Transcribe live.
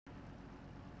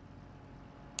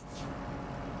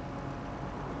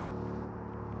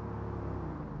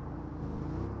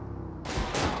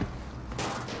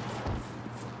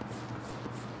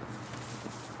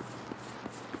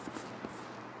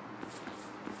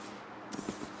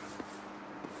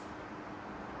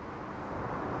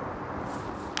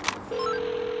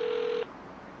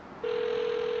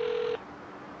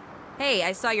Hey,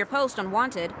 I saw your post on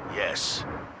Wanted. Yes.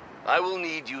 I will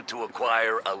need you to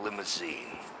acquire a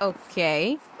limousine.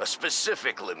 Okay. A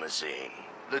specific limousine.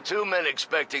 The two men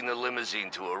expecting the limousine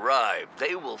to arrive,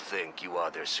 they will think you are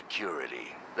their security.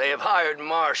 They have hired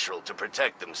Marshall to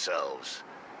protect themselves.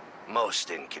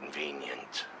 Most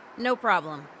inconvenient. No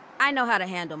problem. I know how to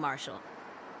handle Marshall.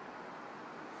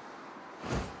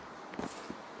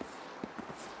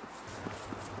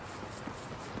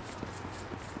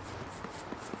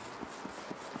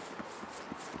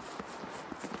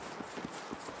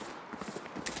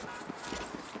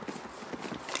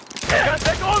 They're gonna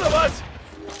take all of us!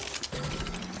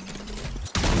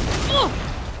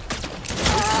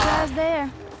 Guys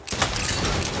there.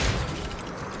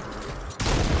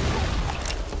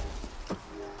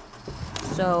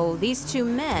 So, these two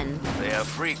men... They are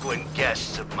frequent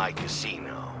guests of my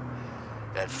casino.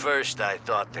 At first, I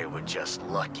thought they were just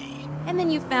lucky. And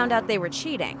then you found out they were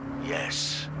cheating.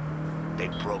 Yes. They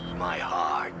broke my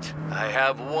heart. I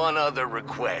have one other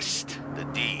request. The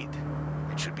deed.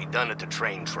 It should be done at the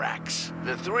train tracks.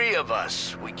 The three of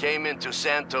us, we came into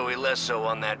Santo Ileso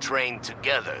on that train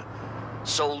together.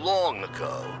 So long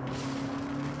ago.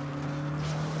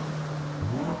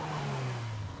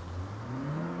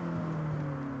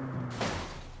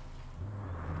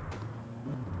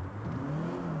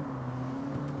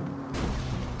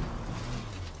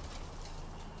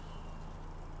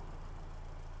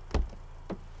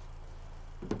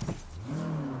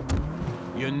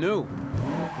 You're new.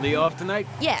 Lee off tonight?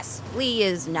 Yes, Lee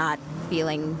is not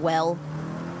feeling well.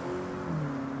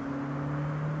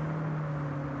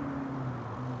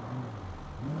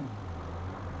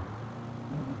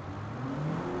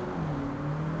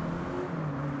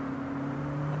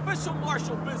 Official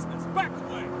martial business. Back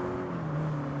away.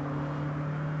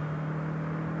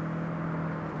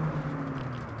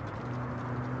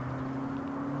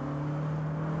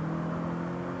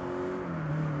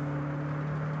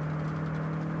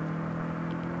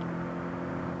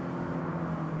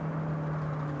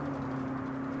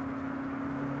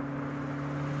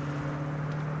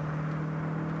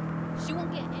 She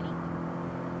won't get anything.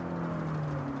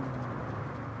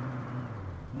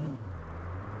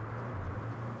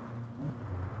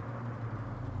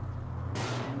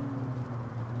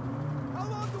 How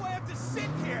long do I have to sit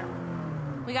here?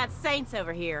 We got saints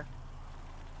over here.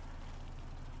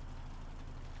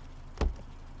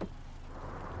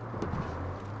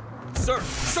 Sir,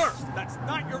 that's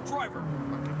not your driver.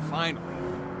 Fucking finally.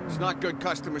 It's not good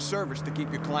customer service to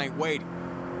keep your client waiting.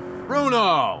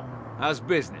 Bruno! How's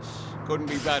business? Couldn't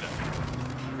be better.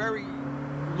 Very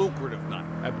lucrative night.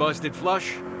 I busted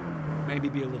flush? Maybe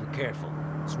be a little careful.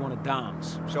 It's one of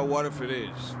Dom's. So what if it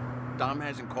is? Dom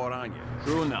hasn't caught on yet.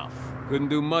 True enough. Couldn't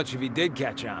do much if he did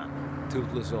catch on.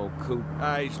 Toothless old coot.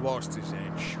 He's lost his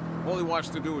edge. All he wants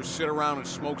to do is sit around and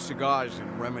smoke cigars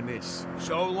and reminisce.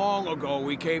 So long ago,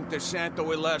 we came to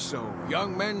Santo Ileso,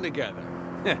 young men together.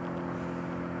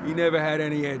 He never had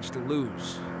any edge to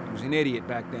lose. He was an idiot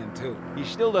back then, too. He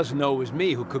still doesn't know it was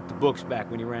me who cooked the books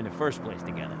back when he ran the first place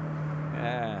together.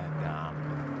 Ah, Dom.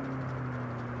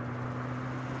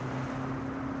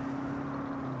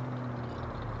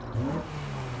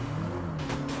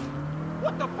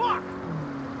 What the fuck?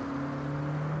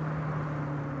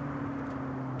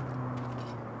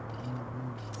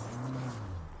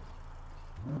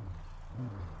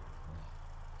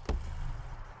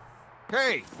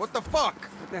 Hey, what the fuck?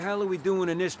 What the hell are we doing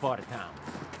in this part of town?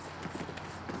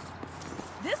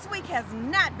 This week has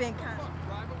not been kind.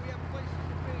 Driver, we have places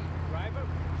to be. Driver?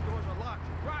 Stores are locked.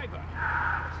 Driver!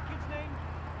 What's the kid's name?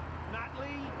 Not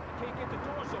Lee? Can't get the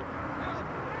doors open. Help!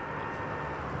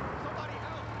 Somebody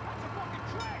help! That's a fucking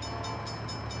train!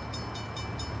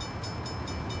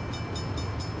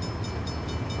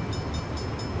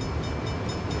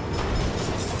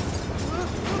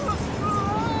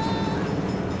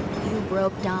 You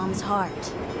broke Dom's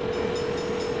heart.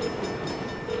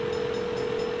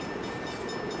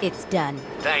 It's done.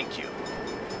 Thank you.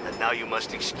 And now you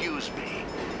must excuse me.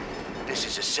 This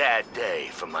is a sad day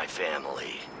for my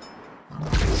family.